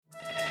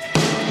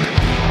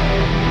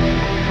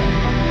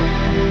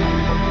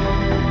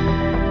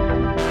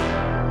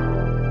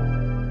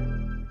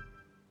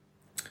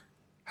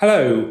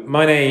Hello,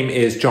 my name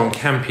is John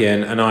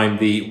Campion and I'm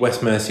the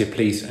West Mercia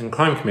Police and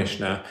Crime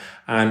Commissioner,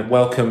 and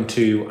welcome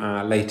to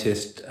our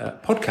latest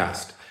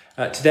podcast.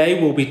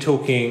 Today we'll be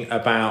talking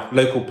about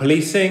local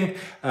policing,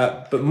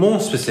 but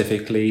more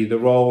specifically the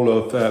role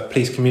of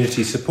police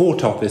community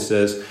support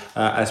officers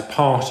as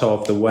part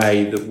of the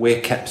way that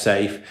we're kept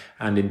safe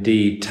and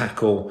indeed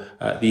tackle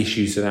the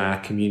issues that our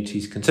community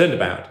is concerned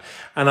about.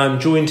 And I'm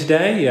joined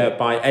today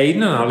by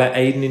Aidan, and I'll let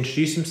Aidan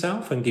introduce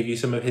himself and give you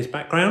some of his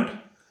background.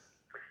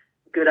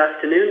 Good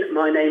afternoon.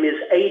 My name is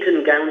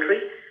Aidan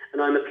Goundry,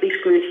 and I'm a Police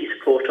Community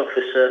Support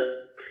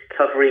Officer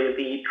covering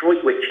the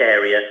Droitwich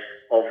area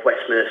of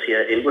West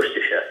Mercia in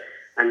Worcestershire.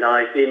 And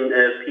I've been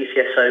a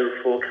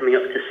PCSO for coming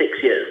up to 6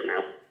 years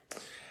now.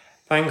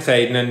 Thanks,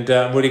 Aidan, and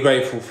I'm really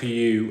grateful for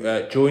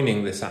you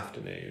joining this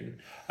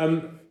afternoon.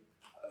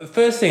 The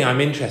first thing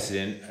I'm interested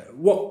in,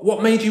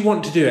 what made you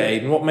want to do it,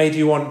 Aidan? What made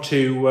you want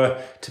to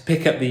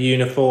pick up the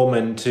uniform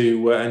and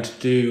to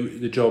do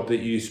the job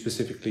that you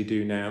specifically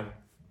do now?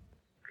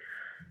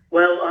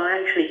 Well, I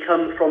actually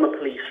come from a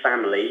police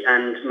family,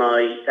 and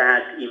my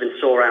dad even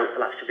saw out the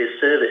last of his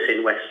service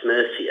in West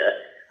Mercia,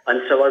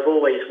 and so I've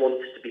always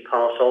wanted to be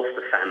part of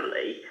the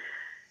family.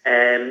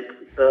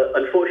 But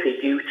unfortunately,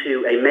 due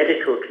to a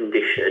medical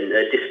condition,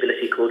 a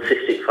disability called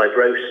cystic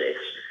fibrosis,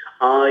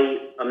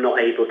 I am not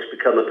able to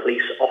become a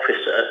police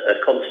officer,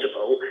 a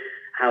constable.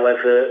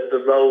 However, the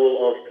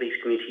role of police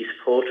community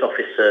support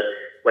officer,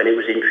 when it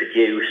was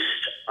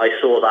introduced, I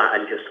saw that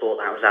and just thought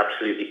that was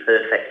absolutely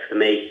perfect for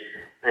me.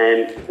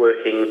 And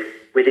working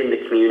within the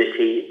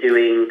community,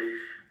 doing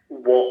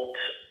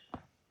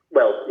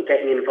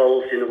getting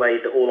involved in the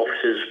way that all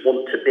officers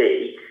want to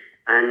be,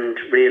 and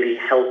really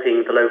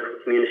helping the local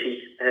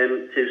community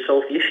to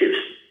solve the issues.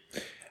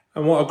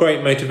 And what a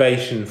great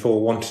motivation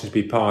for wanting to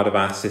be part of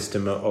our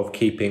system of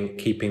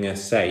keeping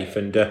us safe.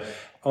 And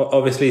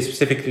obviously,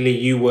 specifically,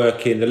 you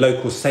work in the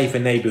local safer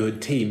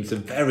neighbourhood teams, a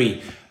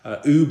very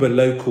uber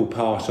local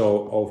part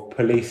of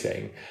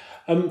policing.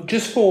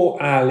 Just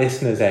for our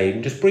listeners,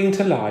 Aidan, just bring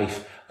to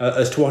life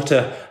as to what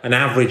an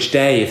average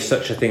day, if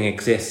such a thing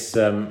exists,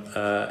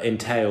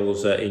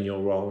 entails in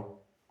your role.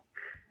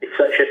 It's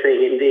such a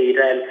thing indeed.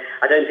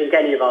 I don't think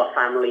any of our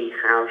family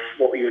have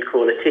what we would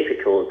call a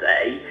typical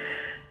day,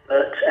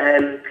 but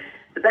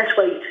the best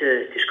way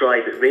to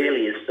describe it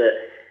really is that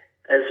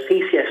as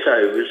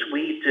PCSOs,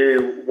 we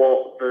do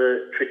what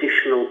the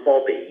traditional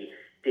bobby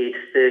did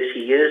 30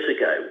 years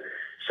ago.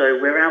 So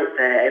we're out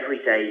there every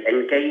day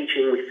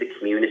engaging with the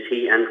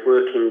community and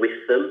working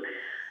with them.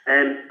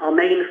 Our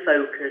main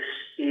focus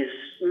is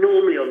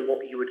normally on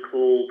what you would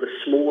call the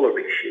smaller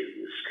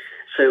issues.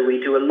 So we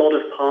do a lot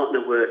of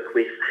partner work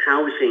with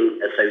housing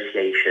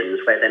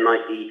associations where there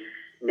might be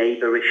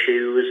neighbour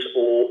issues,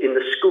 or in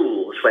the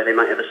schools where they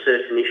might have a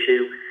certain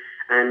issue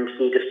and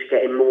need us to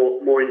get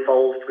more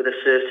involved with a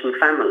certain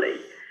family.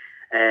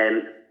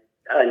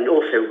 And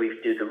also we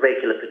do the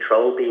regular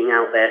patrol, being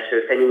out there, so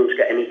if anyone's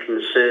got any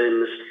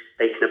concerns,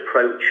 they can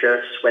approach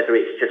us, whether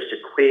it's just a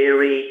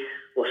query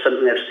or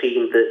something they've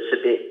seen that's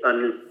a bit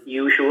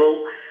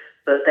unusual.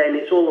 But then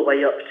it's all the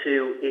way up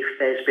to if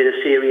there's been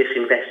a serious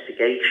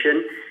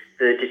investigation,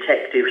 the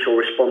detectives or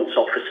response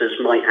officers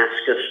might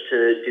ask us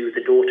to do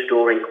the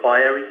door-to-door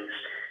inquiries,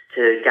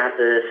 to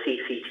gather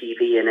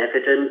CCTV and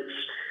evidence,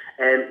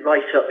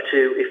 right up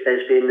to if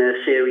there's been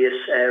a serious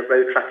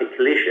road traffic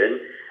collision,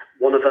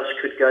 one of us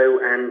could go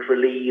and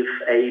relieve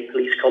a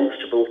police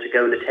constable to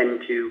go and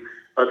attend to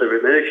other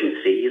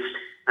emergencies,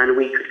 and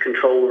we could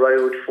control the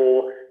road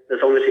for as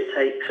long as it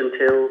takes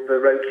until the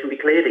road can be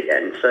cleared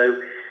again.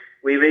 So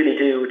we really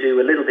do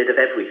a little bit of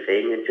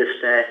everything and just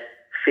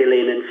fill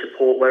in and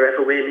support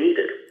wherever we're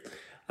needed.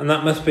 And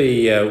that must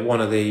be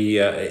one of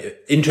the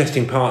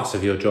interesting parts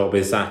of your job,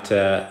 is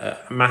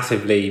that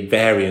massively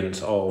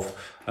variance of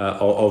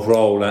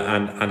role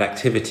and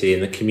activity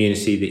in the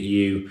community that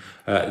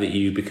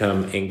you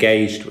become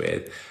engaged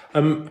with.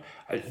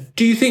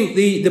 Do you think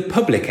the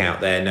public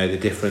out there know the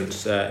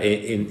difference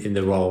in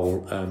the role?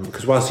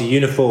 Because whilst the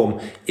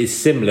uniform is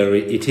similar,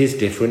 it is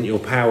different. Your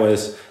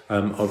powers,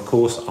 of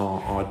course,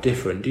 are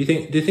different. Do you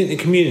think the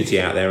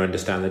community out there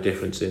understand the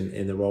difference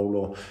in the role,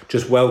 or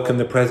just welcome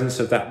the presence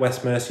of that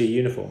West Mercia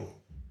uniform?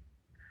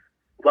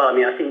 Well, I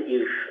mean, I think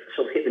you've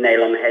sort of hit the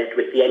nail on the head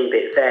with the end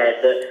bit there,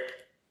 that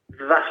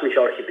the vast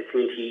majority of the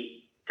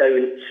community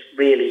don't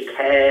really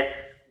care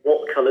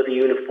what colour the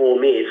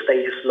uniform is.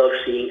 They just love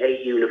seeing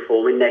a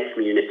uniform in their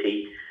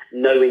community,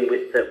 knowing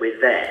that we're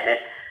there.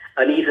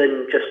 And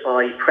even just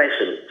by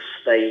presence,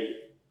 they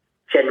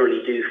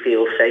generally do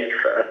feel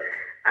safer.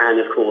 And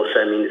of course,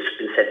 I mean, it's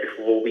been said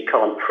before, we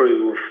can't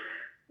prove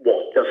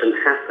what doesn't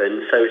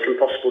happen, so it's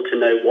impossible to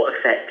know what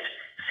effect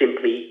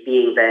simply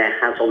being there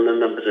has on the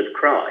numbers of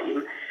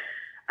crime.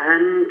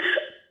 And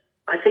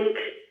I think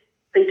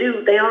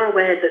they are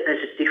aware that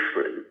there's a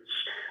difference,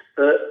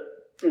 but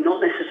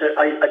not necessarily.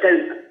 I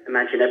don't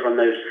imagine everyone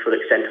knows the full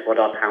extent of what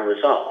our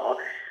powers are.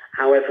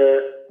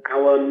 However,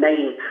 our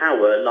main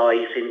power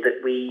lies in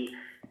that we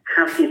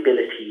have the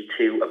ability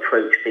to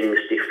approach things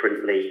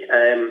differently.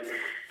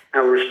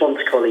 our response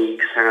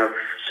colleagues have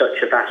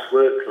such a vast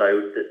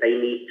workload that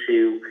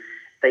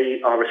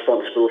they are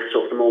responsible for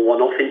sort of the more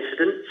one-off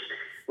incidents,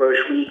 whereas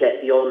we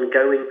get the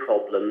ongoing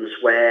problems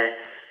where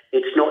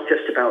it's not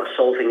just about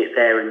solving it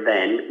there and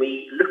then.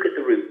 We look at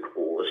the root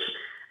cause,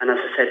 and as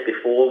I said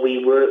before,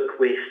 we work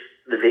with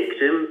the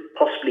victim,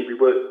 possibly we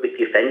work with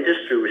the offenders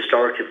through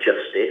restorative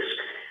justice,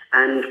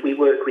 and we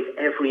work with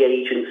every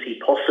agency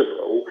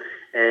possible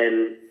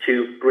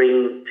to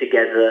bring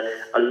together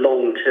a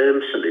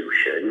long-term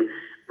solution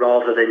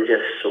rather than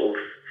just sort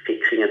of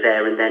fixing a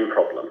there and then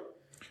problem.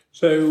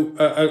 So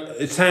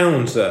it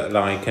sounds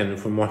like, and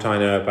from what I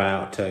know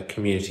about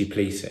community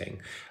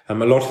policing, a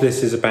lot of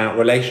this is about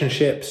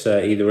relationships,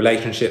 either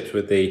relationships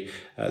with the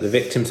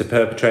victims, the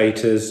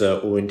perpetrators,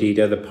 or indeed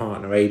other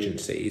partner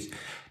agencies.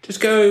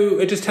 Just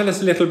tell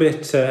us a little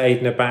bit,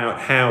 Aidan,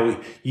 about how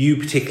you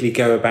particularly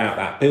go about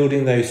that,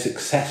 building those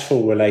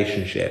successful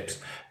relationships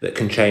that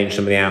can change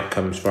some of the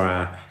outcomes for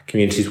our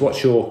communities.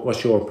 What's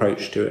your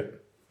approach to it?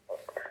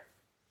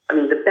 I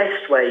mean, the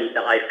best way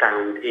that I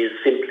found is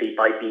simply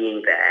by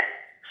being there.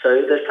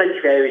 So there's plenty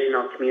of areas in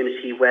our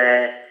community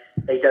where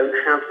they don't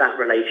have that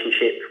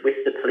relationship with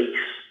the police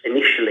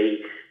initially,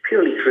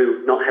 purely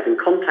through not having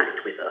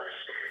contact with us.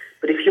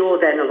 But if you're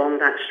then along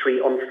that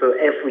street on foot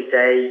every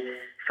day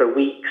for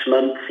weeks,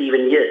 months,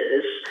 even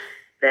years,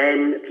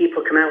 then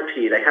people come out to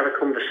you. They have a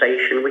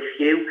conversation with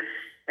you.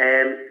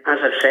 As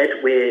I've said,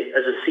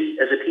 as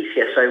a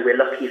PCSO, we're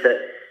lucky that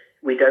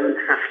we don't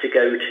have to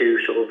go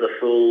to sort of the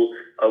full,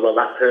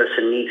 that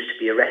person needs to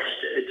be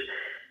arrested.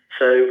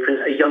 So for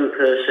instance, a young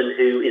person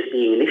who is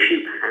being an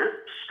issue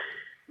perhaps,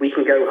 we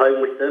can go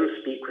home with them,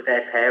 speak with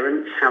their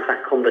parents, have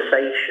that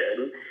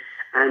conversation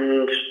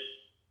and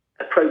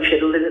approach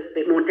it a little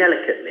bit more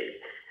delicately.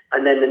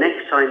 And then the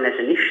next time there's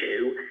an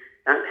issue,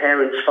 that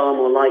parent's far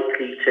more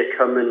likely to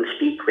come and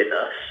speak with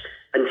us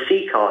and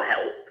seek our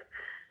help.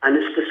 And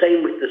it's the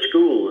same with the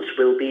schools.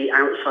 We'll be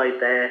outside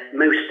there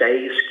most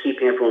days,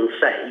 keeping everyone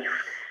safe.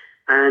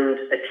 And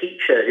a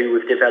teacher who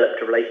we've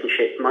developed a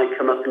relationship might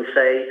come up and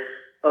say,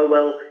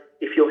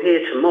 if you're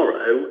here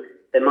tomorrow,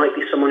 there might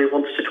be someone who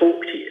wants to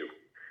talk to you.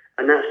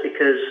 And that's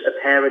because a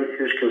parent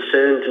who's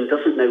concerned and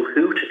doesn't know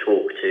who to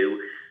talk to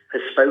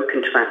has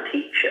spoken to that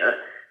teacher.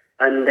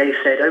 And they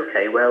said,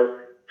 okay,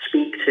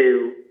 speak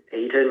to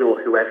Aidan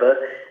or whoever,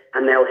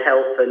 and they'll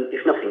help. And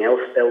if nothing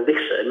else, they'll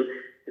listen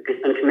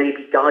and can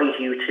maybe guide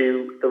you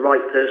to the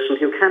right person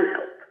who can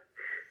help.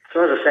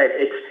 So as I said,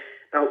 it's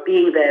about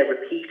being there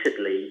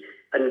repeatedly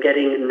and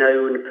getting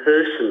known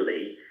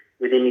personally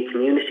within your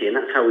community, and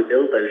that's how we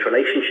build those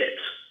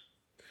relationships.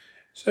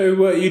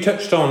 So you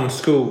touched on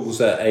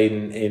schools,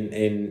 Aidan,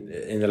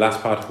 in the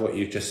last part of what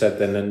you've just said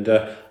then, and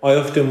I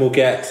often will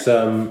get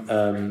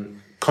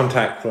some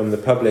contact from the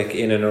public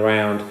in and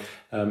around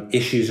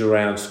issues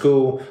around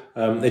school.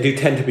 They do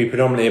tend to be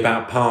predominantly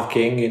about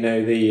parking.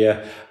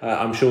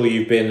 I'm sure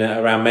you've been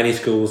around many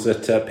schools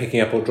at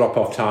picking up or drop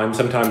off time.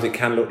 Sometimes it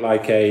can look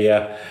like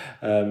a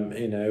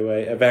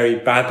very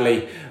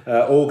badly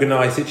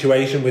organised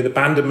situation with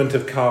abandonment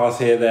of cars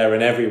here, there,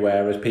 and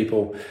everywhere as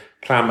people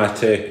clamour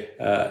to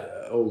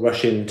or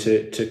rush in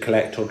to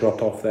collect or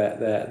drop off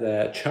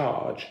their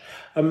charge.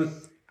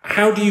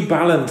 How do you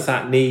balance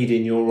that need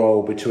in your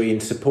role between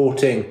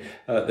supporting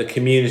the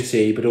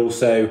community but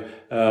also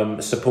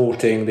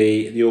supporting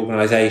the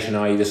organisation,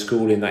 i.e. the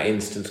school in that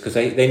instance, because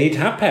they need to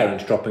have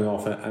parents dropping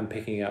off and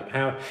picking up?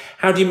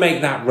 How do you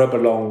make that rub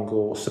along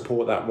or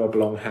support that rub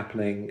along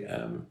happening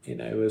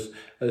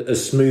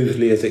as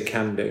smoothly as it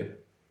can do?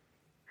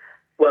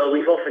 Well,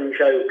 we've often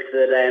joked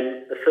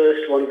that the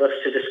first one of us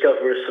to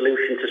discover a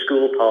solution to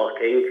school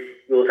parking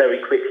will very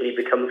quickly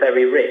become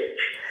very rich.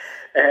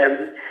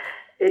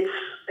 It's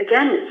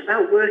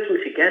about working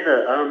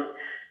together.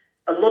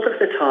 A lot of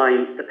the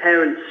time, the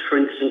parents, for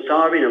instance,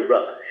 are in a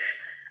rush,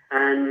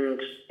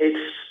 and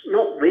it's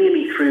not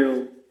really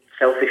through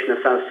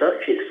selfishness as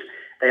such.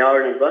 They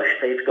are in a rush,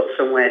 they've got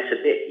somewhere to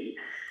be.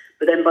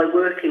 But then by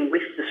working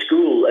with the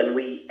school and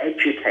we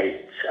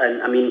educate,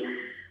 and I mean,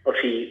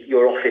 obviously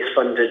your office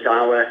funded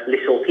our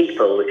Little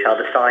People, which are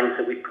the signs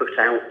that we put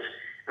out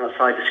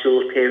outside the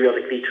schools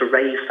periodically to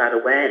raise that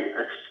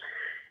awareness.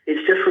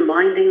 It's just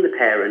reminding the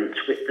parents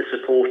with the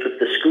support of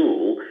the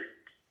school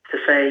to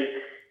say,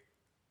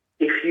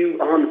 if you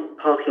aren't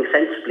parking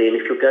sensibly and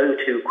if you're going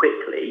too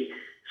quickly,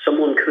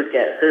 someone could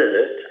get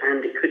hurt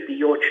and it could be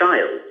your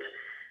child.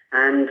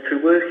 And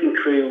through working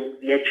through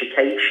the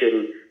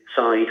education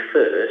side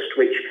first,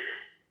 which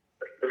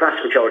the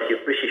vast majority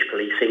of British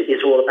policing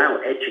is all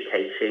about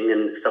educating,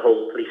 and it's the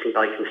whole policing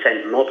by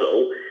consent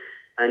model,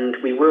 and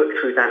we work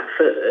through that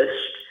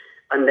first.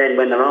 And then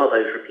when there are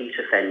those repeat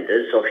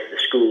offenders, obviously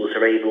the schools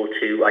are able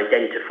to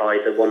identify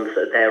the ones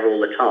that are there all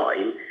the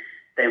time.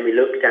 Then we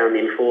look down the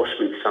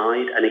enforcement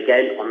side. And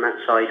again, on that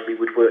side, we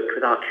would work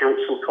with our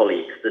council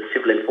colleagues, the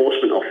civil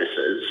enforcement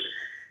officers,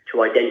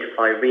 to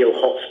identify real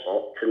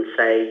hotspots and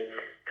say,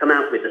 come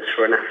out with us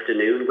for an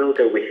afternoon, we'll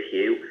go with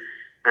you.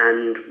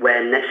 And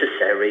where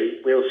necessary,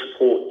 we'll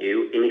support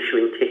you in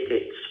issuing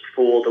tickets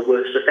for the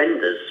worst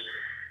offenders.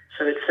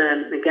 So it's,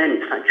 again,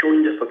 it's that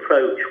joined-up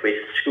approach with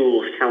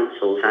schools,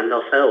 councils and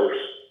ourselves.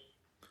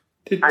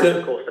 And,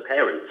 of course, the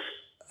parents.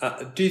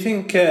 Do you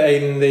think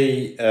in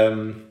the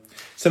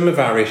some of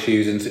our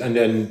issues,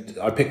 and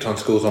I picked on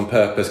schools on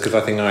purpose because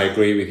I think I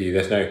agree with you,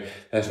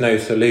 there's no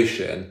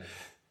solution.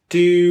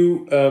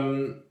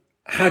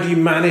 How do you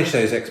manage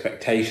those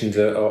expectations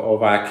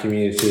of our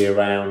community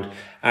around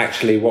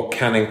actually what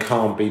can and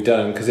can't be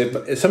done?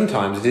 Because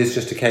sometimes it is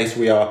just a case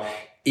we are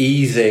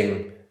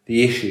easing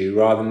the issue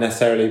rather than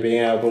necessarily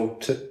being able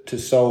to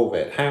solve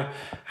it.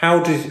 How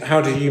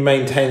do you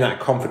maintain that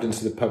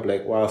confidence of the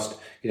public whilst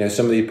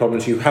some of the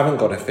problems you haven't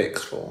got a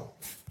fix for?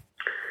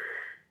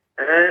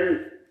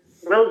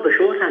 Well, the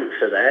short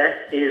answer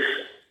there is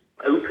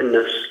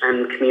openness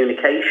and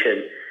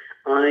communication.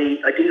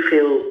 I do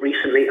feel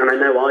recently, and I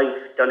know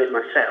I've done it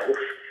myself,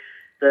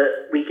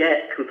 that we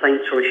get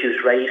complaints or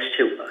issues raised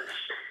to us,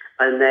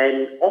 and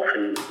then more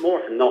often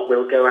than not,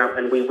 we'll go out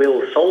and we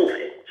will solve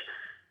it.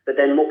 But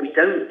then what we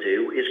don't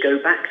do is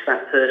go back to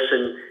that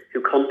person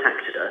who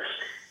contacted us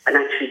and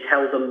actually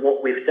tell them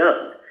what we've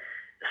done.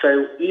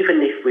 So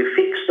even if we've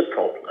fixed the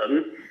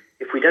problem,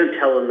 if we don't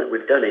tell them that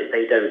we've done it,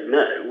 they don't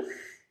know.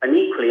 And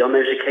equally, on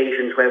those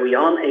occasions where we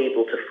aren't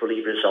able to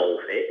fully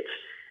resolve it,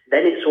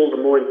 then it's all the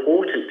more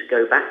important to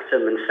go back to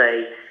them and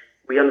say,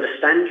 we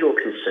understand your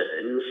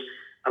concerns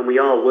and we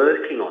are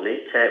working on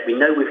it. We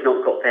know we've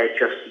not got there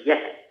just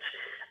yet,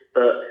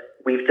 but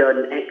we've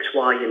done X,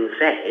 Y, and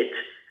Z,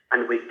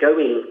 and we're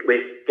going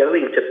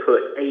to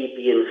put A,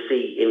 B, and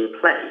C in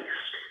place,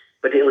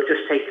 but it'll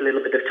just take a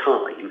little bit of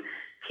time.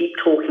 Keep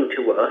talking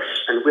to us,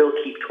 and we'll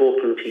keep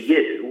talking to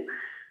you,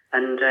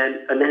 and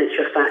then it's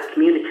just that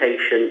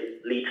communication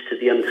leads to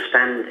the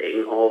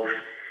understanding of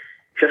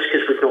just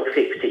because we've not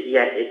fixed it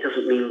yet, it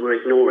doesn't mean we're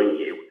ignoring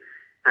you.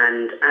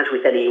 And as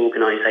with any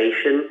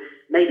organisation,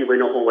 maybe we're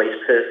not always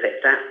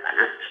perfect at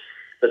that,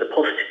 but the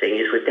positive thing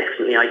is we've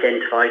definitely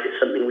identified it's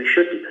something we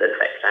should be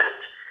perfect at.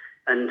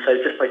 And so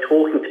just by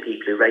talking to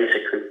people who raise a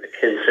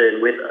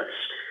concern with us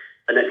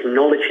and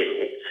acknowledging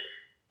it,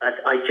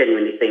 I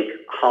genuinely think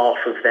half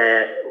of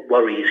their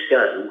worries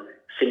go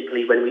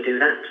simply when we do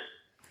that.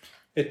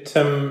 It's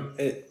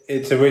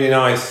a really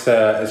nice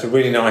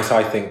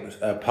I think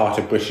part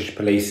of British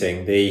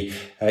policing. The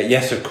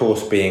yes, of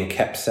course, being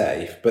kept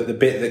safe, but the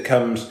bit that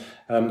comes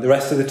the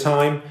rest of the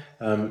time.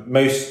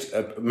 Most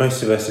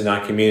of us in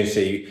our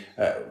community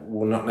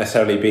will not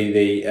necessarily be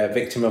the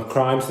victim of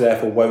crime, so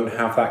therefore won't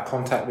have that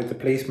contact with the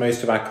police.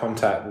 Most of our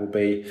contact will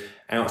be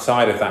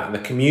outside of that. And the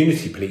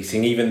community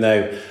policing, even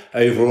though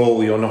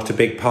overall you're not a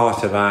big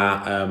part of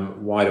our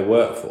wider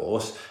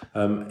workforce,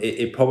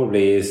 it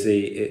probably is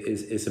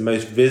the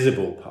most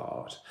visible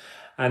part.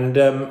 And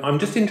I'm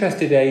just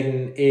interested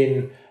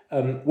in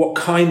what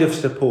kind of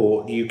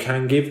support you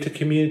can give to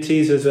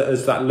communities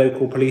as that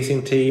local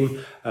policing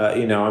team.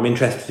 I'm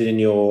interested in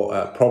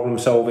your problem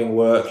solving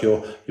work,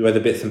 your other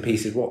bits and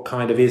pieces.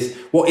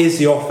 What is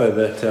the offer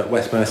that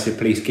West Mercia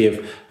Police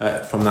give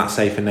from that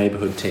Safer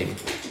Neighbourhood team?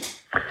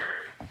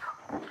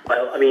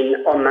 Well,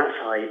 on that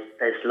side,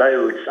 there's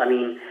loads.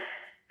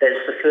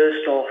 There's the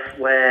first off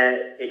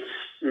where it's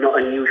not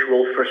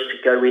unusual for us to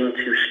go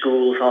into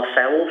schools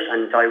ourselves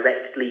and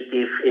directly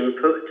give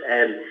input.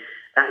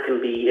 That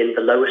can be in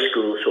the lower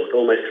schools, sort of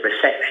almost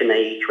reception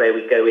age, where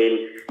we go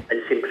in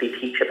and simply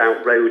teach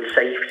about road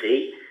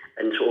safety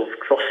and sort of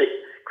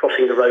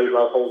crossing the road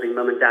while holding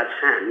mum and dad's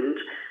hand,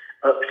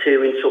 up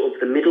to in sort of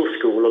the middle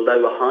school or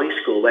lower high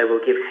school, where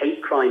we'll give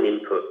hate crime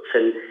inputs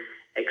and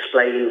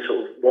explain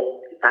sort of what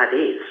that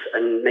is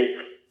and make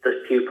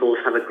the pupils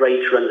have a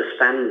greater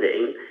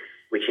understanding,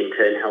 which in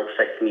turn helps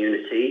their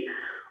community,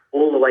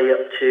 all the way up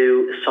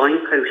to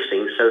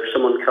signposting. So if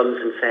someone comes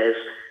and says,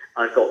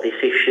 I've got this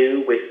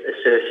issue with a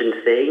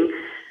certain thing,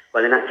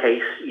 well, in that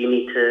case,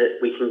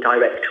 we can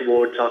direct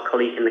towards our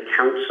colleague in the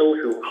council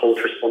who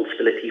holds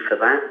responsibility for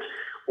that,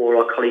 or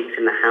our colleagues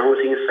in the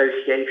housing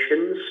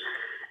associations,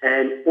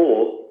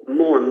 or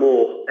more and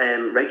more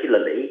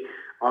regularly,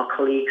 our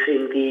colleagues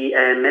in the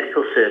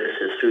medical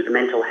services through the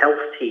mental health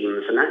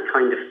teams and that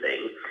kind of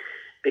thing,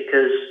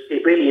 because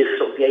it really is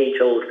sort of the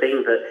age-old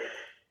thing that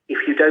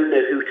if you don't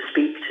know who to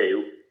speak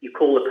to, you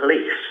call the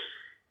police.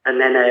 And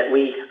then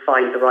we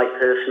find the right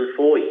person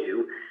for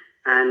you.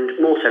 And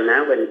more so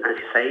now when, as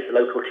you say, the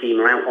local team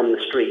are out on the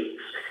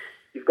streets,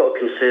 you've got a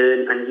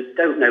concern and you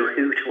don't know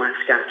who to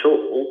ask at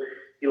all,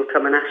 you'll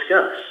come and ask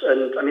us.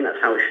 And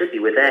that's how it should be.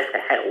 We're there to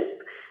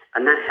help.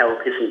 And that help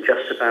isn't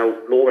just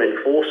about law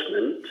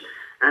enforcement.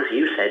 As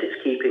you said,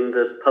 it's keeping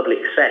the public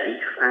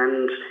safe.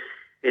 And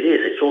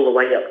it's all the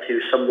way up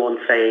to someone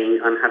saying,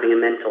 I'm having a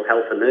mental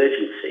health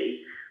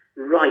emergency,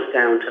 right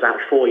down to that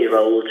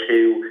 4-year-old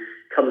who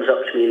comes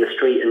up to me in the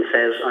street and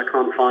says, I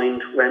can't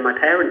find where my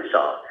parents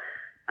are.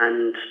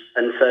 And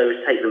so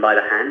I take them by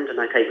the hand and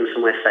I take them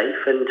somewhere safe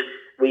and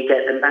we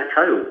get them back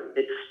home.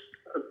 It's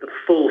the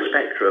full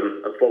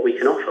spectrum of what we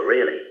can offer,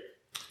 really.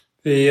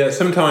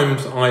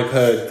 Sometimes I've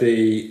heard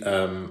the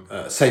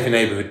Safer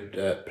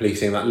Neighbourhood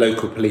policing, that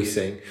local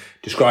policing,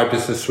 described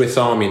as a Swiss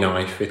Army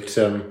knife. It's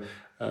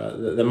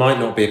there might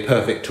not be a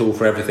perfect tool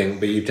for everything,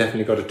 but you've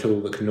definitely got a tool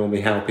that can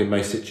normally help in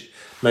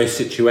most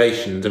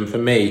situations. And for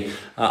me,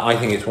 I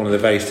think it's one of the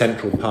very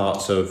central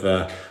parts of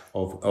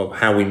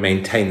how we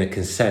maintain the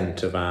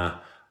consent of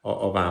our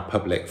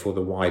public for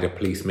the wider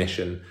police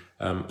mission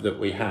that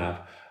we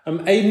have.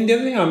 Aidan, the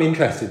other thing I'm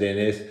interested in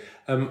is,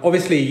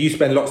 obviously you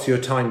spend lots of your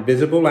time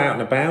visible, out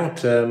and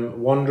about,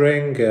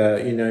 wandering.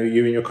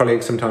 You and your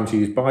colleagues sometimes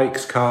use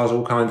bikes, cars,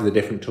 all kinds of the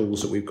different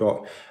tools that we've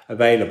got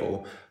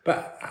available.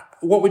 But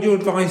what would your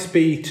advice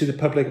be to the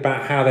public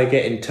about how they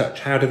get in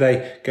touch? How do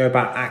they go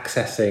about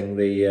accessing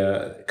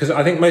because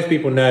I think most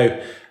people know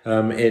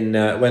when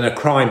a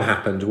crime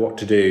happens what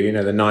to do,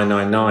 the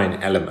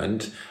 999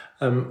 element.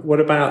 What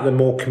about the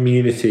more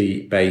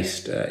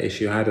community-based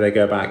issue? How do they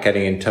go about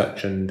getting in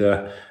touch and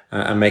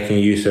making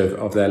use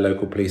of their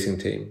local policing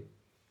team?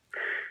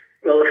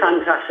 Well, the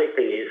fantastic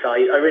thing is I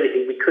really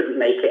think we couldn't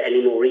make it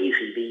any more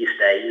easy these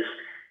days.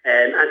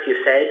 As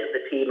you said,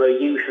 the team are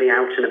usually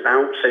out and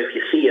about, so if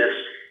you see us,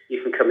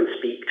 you can come and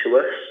speak to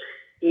us.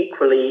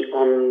 Equally,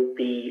 on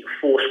the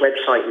Force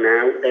website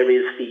now, there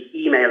is the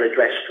email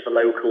address for the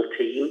local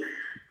team,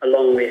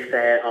 along with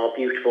our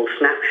beautiful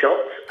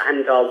snapshots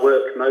and our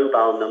work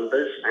mobile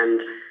numbers.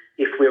 And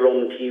if we're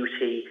on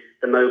duty,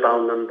 the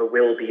mobile number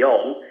will be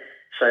on.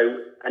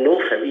 And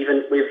also,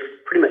 even with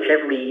pretty much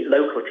every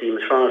local team,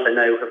 as far as I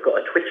know, have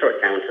got a Twitter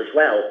account as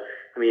well.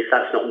 I mean, if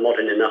that's not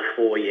modern enough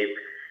for you.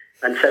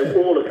 And so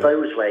all of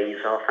those ways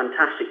are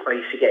fantastic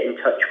ways to get in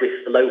touch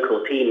with the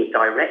local team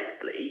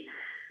directly.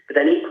 But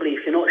then equally,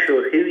 if you're not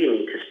sure who you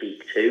need to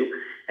speak to,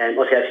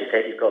 obviously, as you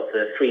said, you've got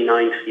the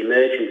 39 for the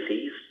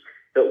emergencies,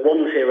 but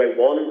 101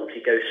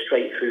 obviously goes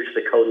straight through to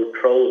the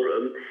control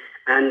room,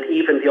 and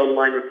even the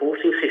online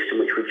reporting system,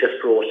 which we've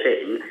just brought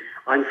in,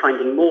 I'm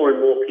finding more and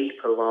more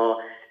people are,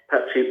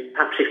 perhaps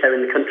if they're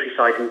in the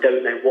countryside and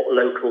don't know what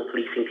local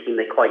policing team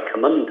they quite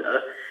come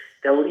under,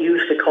 they'll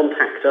use the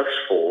Contact Us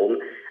form,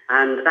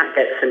 and that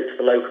gets sent to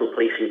the local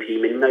policing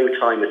team in no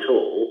time at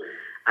all.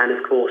 And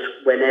of course,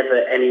 whenever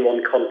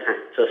anyone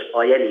contacts us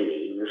by any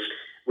means,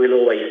 we'll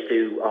always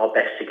do our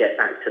best to get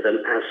back to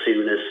them as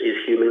soon as is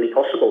humanly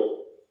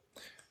possible.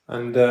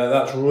 And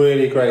that's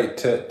really great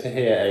to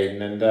hear,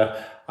 Aidan. And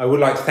I would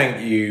like to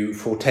thank you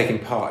for taking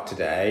part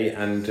today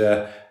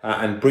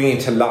and bringing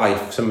to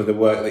life some of the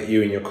work that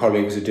you and your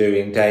colleagues are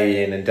doing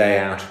day in and day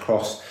out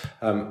across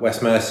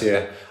West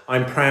Mercia.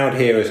 I'm proud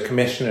here as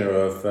Commissioner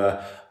of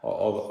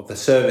the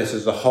service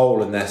as a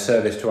whole and their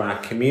service to our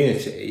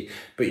community,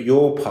 but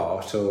you're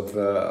part of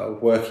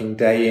working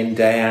day in,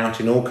 day out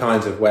in all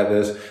kinds of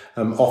weathers,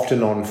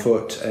 often on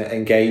foot,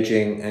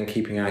 engaging and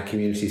keeping our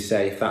community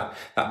safe.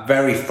 That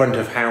very front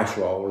of house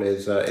role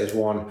is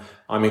one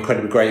I'm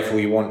incredibly grateful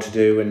you want to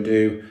do and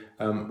do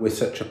with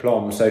such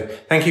aplomb. So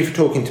thank you for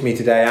talking to me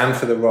today and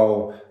for the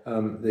role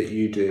that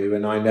you do.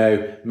 And I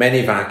know many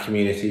of our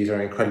communities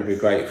are incredibly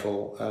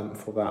grateful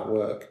for that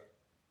work.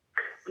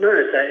 No,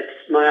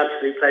 it's my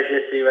absolute pleasure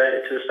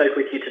to have spoken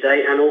with you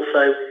today, and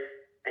also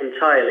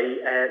entirely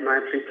my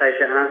absolute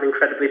pleasure, and I'm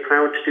incredibly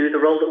proud to do the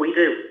role that we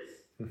do.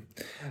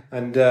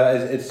 And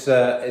it's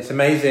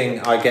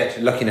amazing. I get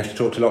lucky enough to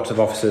talk to lots of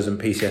officers and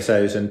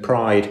PCSOs, and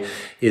pride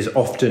is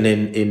often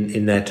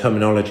in their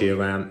terminology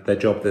around their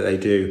job that they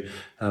do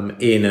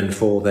in and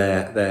for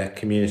their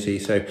community.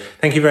 So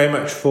thank you very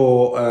much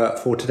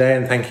for today,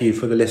 and thank you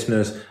for the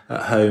listeners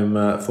at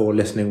home for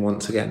listening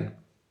once again.